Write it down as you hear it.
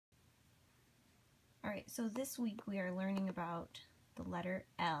Alright, so this week we are learning about the letter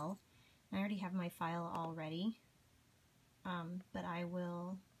L. I already have my file all ready, but I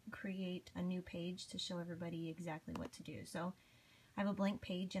will create a new page to show everybody exactly what to do. So I have a blank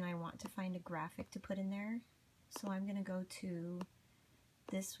page and I want to find a graphic to put in there. So I'm going to go to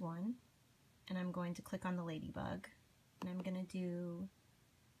this one and I'm going to click on the ladybug and I'm going to do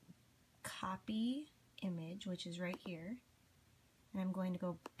copy image, which is right here. And I'm going to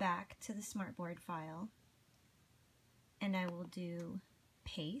go back to the SmartBoard file and I will do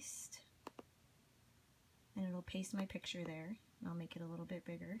paste, and it'll paste my picture there. I'll make it a little bit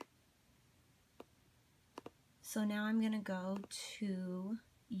bigger. So now I'm going to go to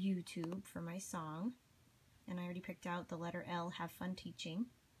YouTube for my song, and I already picked out the letter L, have fun teaching.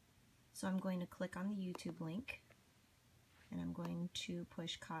 So I'm going to click on the YouTube link and I'm going to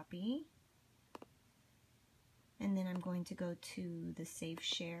push copy. And then I'm going to go to the Save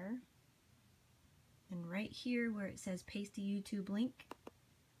Share. And right here where it says paste a YouTube link,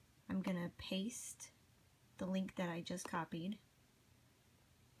 I'm going to paste the link that I just copied.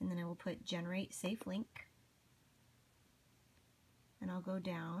 And then I will put Generate Safe Link. And I'll go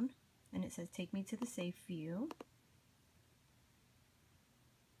down and it says take me to the safe view.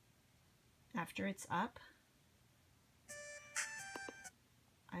 After it's up,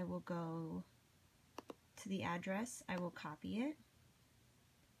 I will go to the address, I will copy it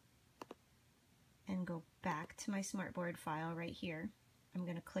and go back to my SmartBoard file right here. I'm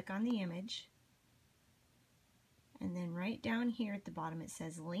going to click on the image and then right down here at the bottom it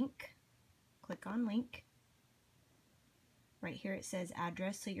says link. Click on link. Right here it says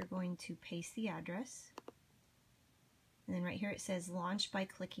address, so you're going to paste the address. And then right here it says launch by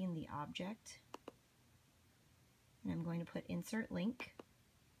clicking the object. And I'm going to put insert link.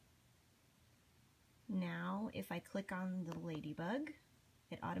 Now, if I click on the ladybug,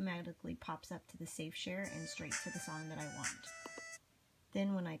 it automatically pops up to the Safe Share and straight to the song that I want.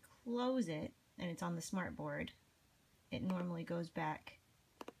 Then when I close it, and it's on the SmartBoard, it normally goes back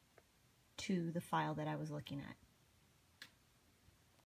to the file that I was looking at.